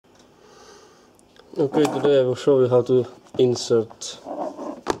Okay, today I will show you how to insert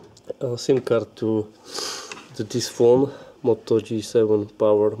a SIM card to this phone, Moto G7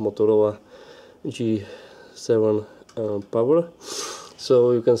 power, Motorola G7 power.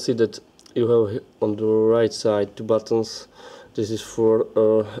 So you can see that you have on the right side two buttons. This is for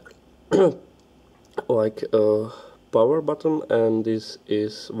like a power button, and this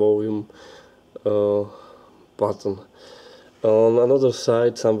is volume button. On another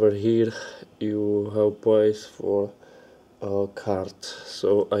side, somewhere here, you have place for a card.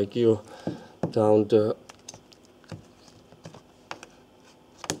 So I give down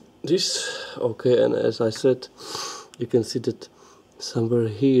this. Okay, and as I said, you can see that somewhere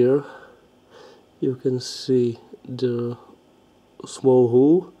here you can see the small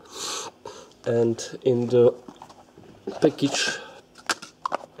hole, and in the package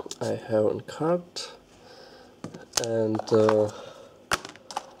I have a card, and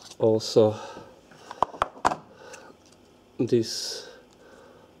also this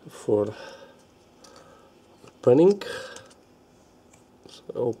for planning. So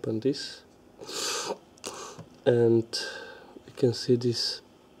open this, and you can see this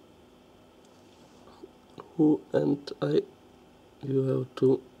hole, and you have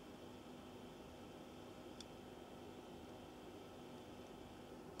to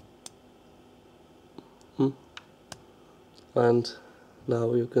and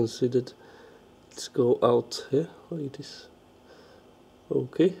now you can see that it's go out here like this.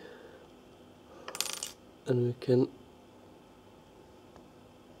 Okay, and we can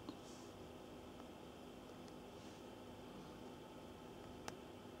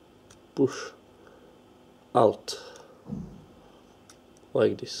push out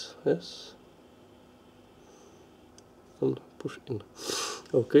like this, yes, and push in.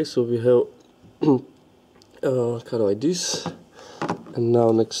 Okay, so we have kind of like this, and now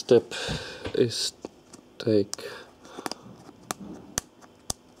next step is take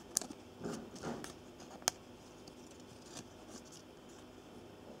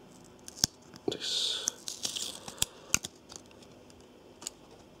this.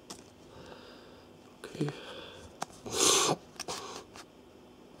 Okay,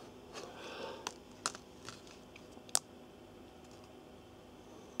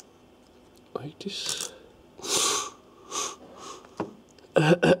 like this.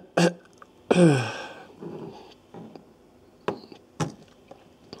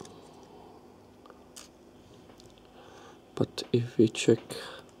 But if we check,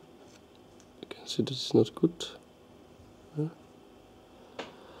 you can see that it's not good.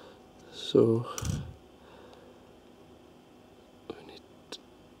 So we need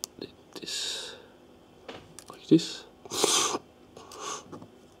this like this,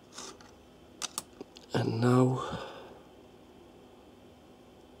 and now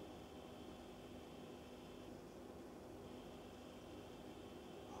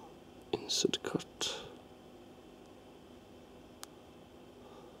insert card.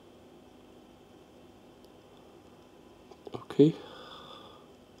 Okay.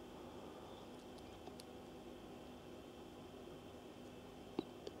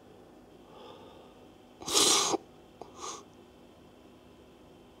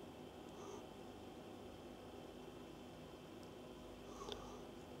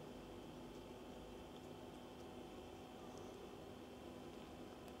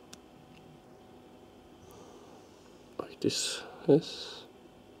 Like this, yes.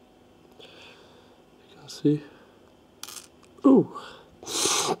 You can see. Oh,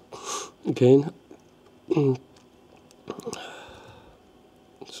 again.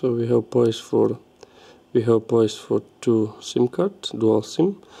 So we have place for two SIM card, dual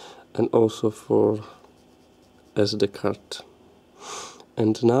SIM, and also for SD card.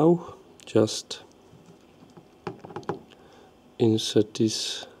 And now just insert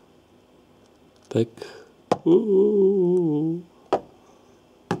this back. Ooh.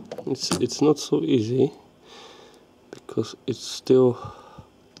 It's not so easy because it's still.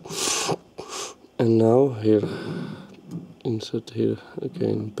 And now here, insert here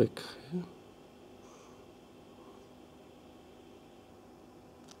again back here.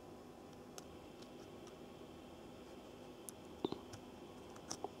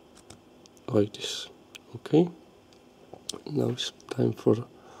 Like this. Okay, now it's time for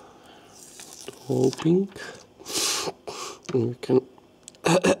opening, and we can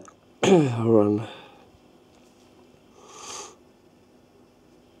run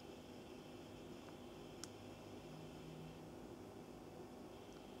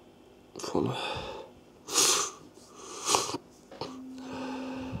phone.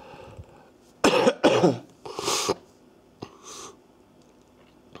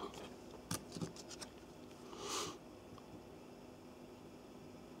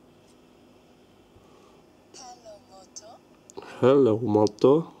 hello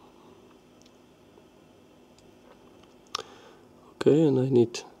Moto. Okay, and I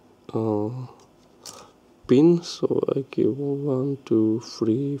need pin, so I give 1, 2,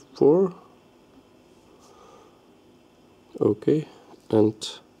 3, 4. Okay, and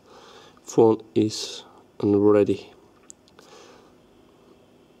phone is ready.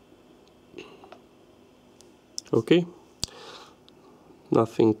 Okay,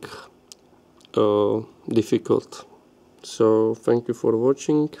 nothing difficult. So thank you for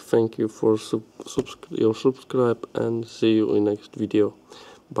watching, thank you for your subscribe, and see you in next video.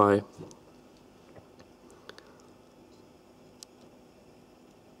 Bye.